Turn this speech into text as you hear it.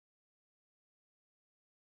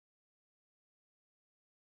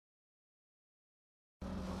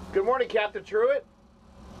Good morning, Captain Truitt.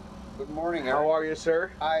 Good morning, Erie. How are you,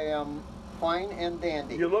 sir? I am fine and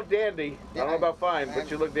dandy. You look dandy. I don't know about fine,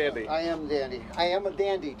 but you look dandy. I am dandy. I am a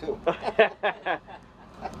dandy, too.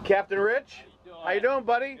 Captain Rich, how you doing,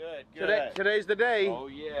 buddy? Good. Today's the day. Oh,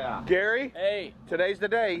 yeah. Gary? Hey. Today's the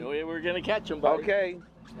day. We're going to catch them, buddy. Okay.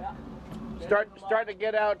 Yeah. Start to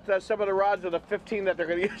get out some of the rods of the 15 that they're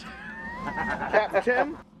going to use. Captain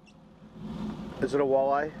Tim? Is it a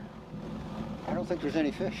walleye? I don't think there's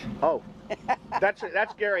any fish. Oh. That's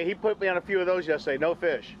Gary. He put me on a few of those yesterday. No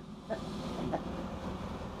fish.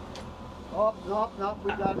 Oh, no,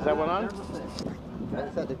 we got it. Is that one on? I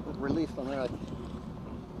just had to release them there. I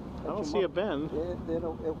don't see a bend.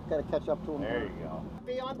 It'll got to catch up to them. There you go.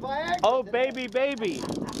 Be on Viagra. Oh, baby.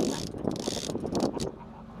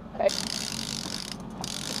 Hey.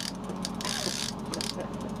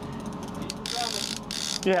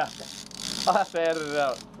 Yeah. I'll have to edit it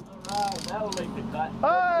out. Alright, that'll make the cut.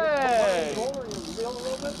 Hey!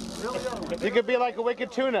 You could be like a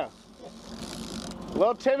wicked tuna.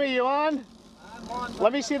 Well, Timmy, you on? I'm on.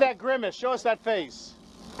 Let me see that grimace. Show us that face.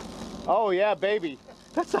 Oh, yeah, baby.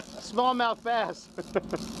 That's a smallmouth bass.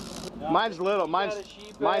 Mine's little. Mine's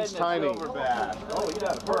tiny. Oh, you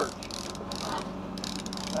got a perch.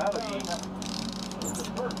 That'll be a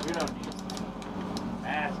perch. We don't need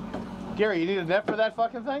ask. Gary, you need a net for that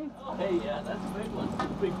fucking thing? Oh, hey, yeah, that's a big one.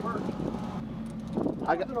 That's a big perch.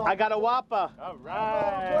 I got a whopper. All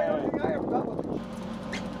right.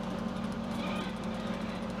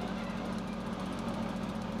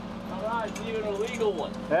 All right, it's even a legal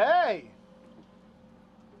one. Hey!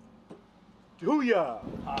 Booyah!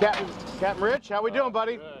 Captain Rich, how we doing,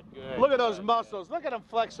 buddy? Good. Look at those muscles. Look at him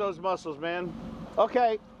flex those muscles, man.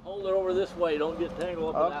 Okay. Hold it over this way. Don't get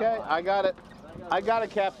tangled up in Okay, that line. I got it. I got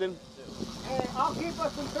it, Captain. Hey, I'll keep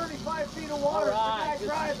us in 35 feet of water. All right, The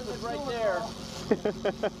guy driving it's the right there.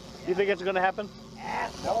 You think it's going to happen?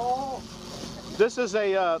 Asshole. This is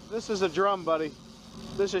a drum, buddy.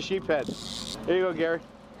 This is sheephead. Here you go, Gary.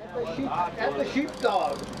 That's the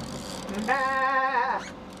sheepdog. Ah.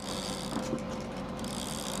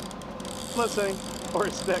 Listening. Or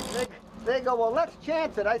a stick. They go, well, let's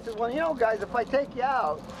chance it. I said, well, you know, guys, if I take you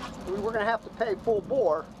out, we're going to have to pay full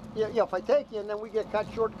bore. Yeah, if I take you and then we get cut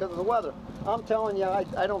short because of the weather, I'm telling you, I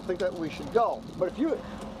don't think that we should go. But if you,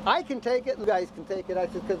 I can take it and you guys can take it. I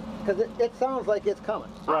said, because it sounds like it's coming.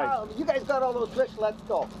 Right. You guys got all those fish, let's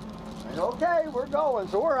go. I said, okay, we're going.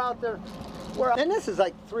 So we're out there. And this is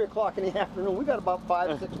like 3 o'clock in the afternoon. We got about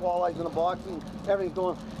 5, 6 walleyes in a box and everything's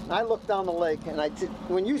going. And I look down the lake and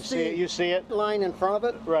when you see it? line in front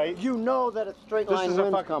of it, Right. you know that it's straight line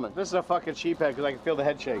wind's coming. This is a fucking sheephead because I can feel the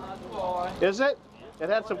head shake. Is it? It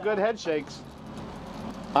had some good head shakes.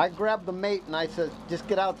 I grabbed the mate and I said, just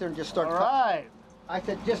get out there and just start All cutting. right. I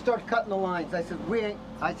said, just start cutting the lines. I said,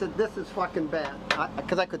 I said, this is fucking bad.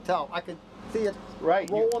 Because I could tell. I could see it Right.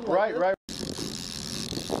 rolling like this. Right.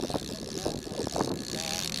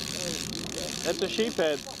 That's a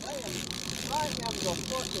sheephead.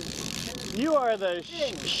 You are the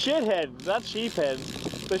shithead, not sheephead.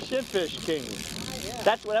 The shitfish king.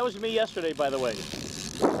 That was me yesterday, by the way.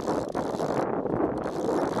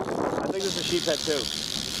 I think this is a sheephead too.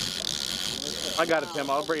 I got it, Tim.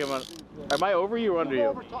 I'll bring him on. Am I over you or under you?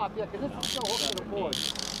 Over top, yeah, because this is still hooked to the board.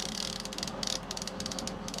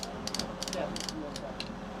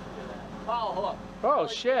 Foul hook. Oh, You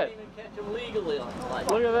shit. can't even catch them legally on the line.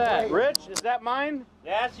 Look at that. Rich, is that mine?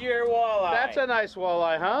 That's your walleye. That's a nice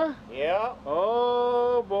walleye, huh? Yeah.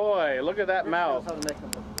 Oh boy, look at that mouth.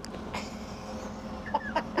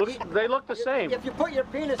 They look the same. If you put your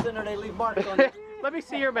penis in there, they leave marks on it. Let me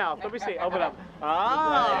see your mouth. Let me see. Open up.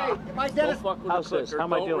 Ah. Hey, my Don't dentist. fuck with How's the this? clicker. How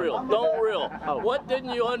am I Don't doing? reel. Don't reel. Oh. What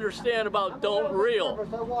didn't you understand about don't reel?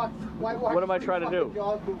 What am I trying to do?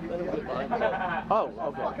 Oh,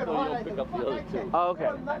 okay. So you'll pick up the other two. Oh,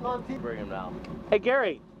 okay. Bring him down. Hey,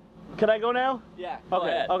 Gary, can I go now? Yeah. Go Okay,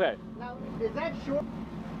 ahead. okay. Now, is that short?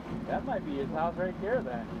 That might be his house right there,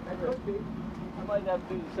 then. That could be. I might have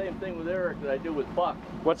to do the same thing with Eric that I do with Buck.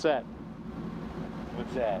 What's that?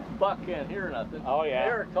 What's that? Buck can't hear nothing. Oh, yeah.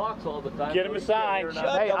 Eric talks all the time. Get him so a he can't sign. hear Shut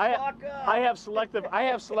nothing. Hey, I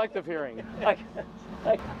have selective hearing.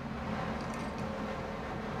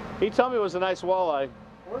 He told me it was a nice walleye.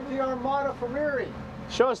 Where's the Armada from Erie?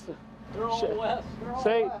 Show us the. They're all west.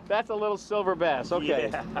 Say, that's a little silver bass. Okay.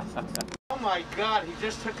 Yeah. Oh my God, he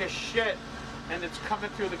just took a shit and it's coming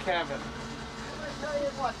through the cabin. I tell you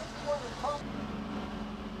what, this one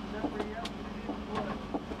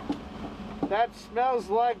That smells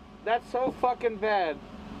like, that's so fucking bad.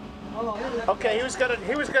 is Okay, he was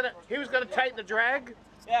gonna tighten the drag.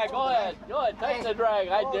 Yeah, go ahead. Go ahead. Tighten the drag.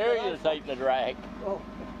 I dare you to tighten the drag. Oh,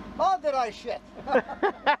 Oh, did I shit?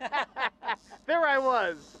 There I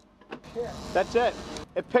was. Shit. That's it.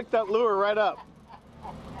 It picked that lure right up.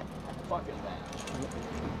 Fucking man.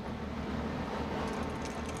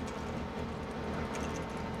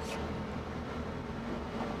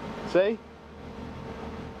 See?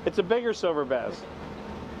 It's a bigger silver bass.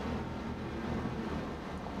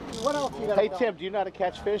 What else you got? Hey Tim, do you know how to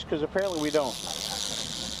catch fish? Because apparently we don't.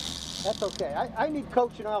 That's okay. I need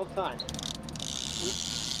coaching all the time.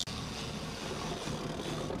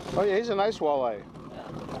 Oh yeah, he's a nice walleye.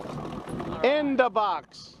 In the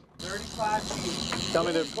box. 35 feet. Tell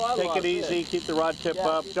me to take it easy, keep the rod tip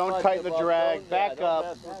up, keep don't rod tighten tip the up, drag, back don't up,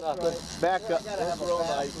 mess with nothing. back up. That's real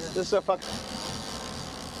nice. This is a fuck.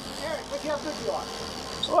 Eric, look how good you are.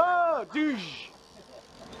 Whoa, douche.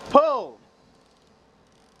 Pull.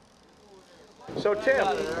 So Tim,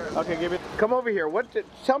 okay, come over here.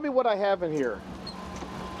 Tell me what I have in here.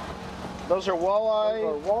 Those are walleye.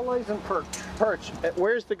 Those are walleyes and perch. Perch.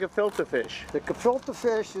 Where's the gefilte fish? The gefilte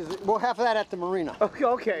fish is, we'll have that at the marina. Okay,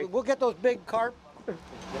 okay. We'll get those big carp.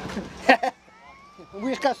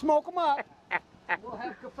 We just gotta smoke them up. We'll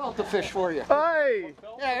have gefilte fish for you. Hey,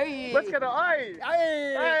 Hey. let's get a hey.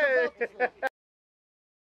 Hey. Hey.